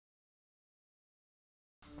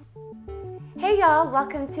Hey y'all,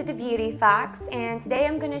 welcome to the Beauty Fox, and today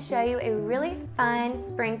I'm going to show you a really fun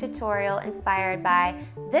spring tutorial inspired by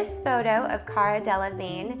this photo of Cara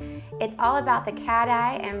Delevingne. It's all about the cat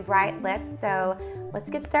eye and bright lips, so let's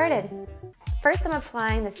get started. First, I'm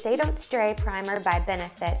applying the Stay Don't Stray primer by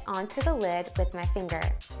Benefit onto the lid with my finger.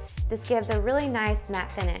 This gives a really nice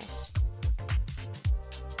matte finish.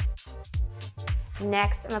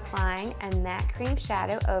 Next, I'm applying a matte cream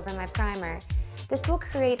shadow over my primer. This will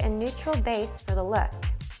create a neutral base for the look.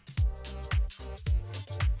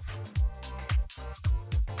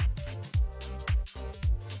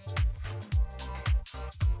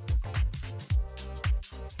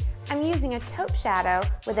 I'm using a taupe shadow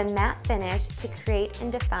with a matte finish to create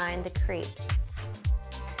and define the crease.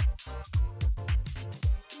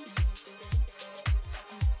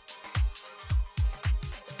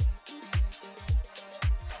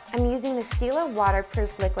 I'm using the Stila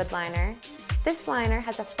waterproof liquid liner. This liner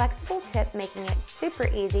has a flexible tip, making it super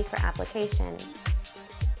easy for application.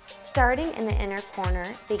 Starting in the inner corner,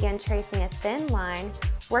 begin tracing a thin line,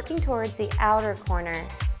 working towards the outer corner,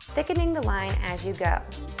 thickening the line as you go.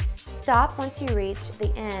 Stop once you reach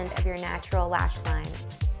the end of your natural lash line.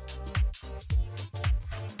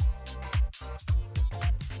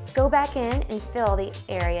 Go back in and fill the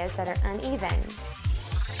areas that are uneven.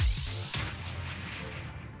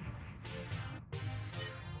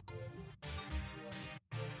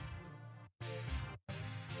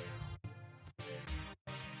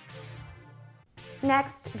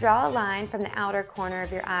 Next, draw a line from the outer corner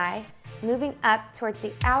of your eye, moving up towards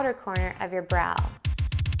the outer corner of your brow.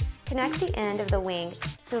 Connect the end of the wing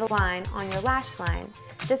to the line on your lash line.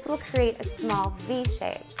 This will create a small V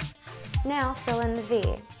shape. Now fill in the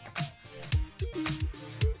V.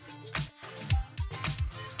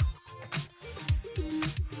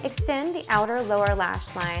 Extend the outer lower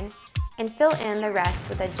lash line and fill in the rest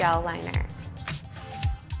with a gel liner.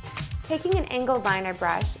 Taking an angled liner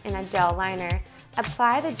brush and a gel liner,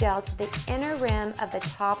 apply the gel to the inner rim of the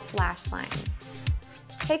top lash line.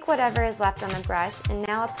 Take whatever is left on the brush and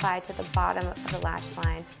now apply to the bottom of the lash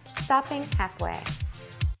line, stopping halfway.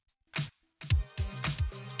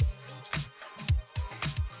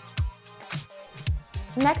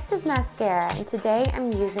 Next is mascara, and today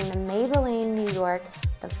I'm using the Maybelline New York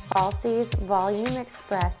the Falsies Volume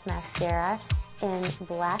Express Mascara in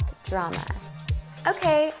Black Drama.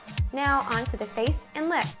 Okay, now onto the face and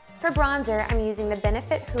lip. For bronzer, I'm using the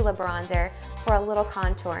Benefit Hoola Bronzer for a little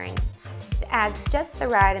contouring. It adds just the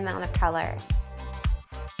right amount of color.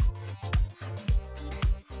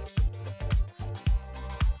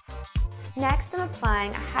 Next, I'm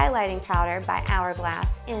applying a highlighting powder by Hourglass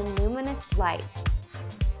in Luminous Light.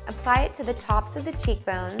 Apply it to the tops of the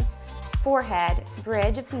cheekbones, forehead,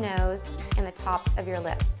 bridge of the nose, and the tops of your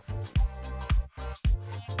lips.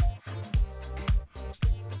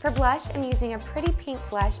 For blush, I'm using a pretty pink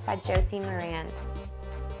blush by Josie Moran.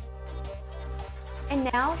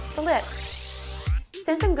 And now, the lips.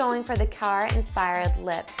 Since I'm going for the Cara-inspired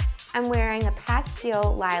lip, I'm wearing a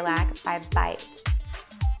Pastel Lilac by Bite.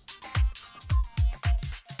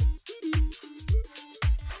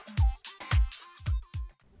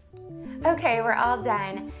 Okay, we're all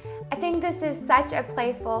done. I think this is such a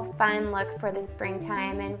playful, fun look for the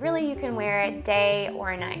springtime, and really you can wear it day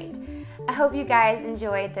or night. I hope you guys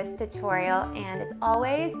enjoyed this tutorial, and as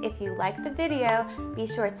always, if you like the video, be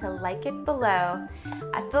sure to like it below.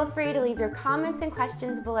 Feel free to leave your comments and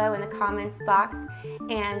questions below in the comments box,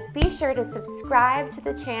 and be sure to subscribe to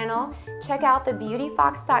the channel. Check out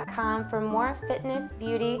thebeautyfox.com for more fitness,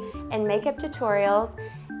 beauty, and makeup tutorials,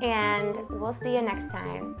 and we'll see you next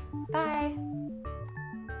time. Bye!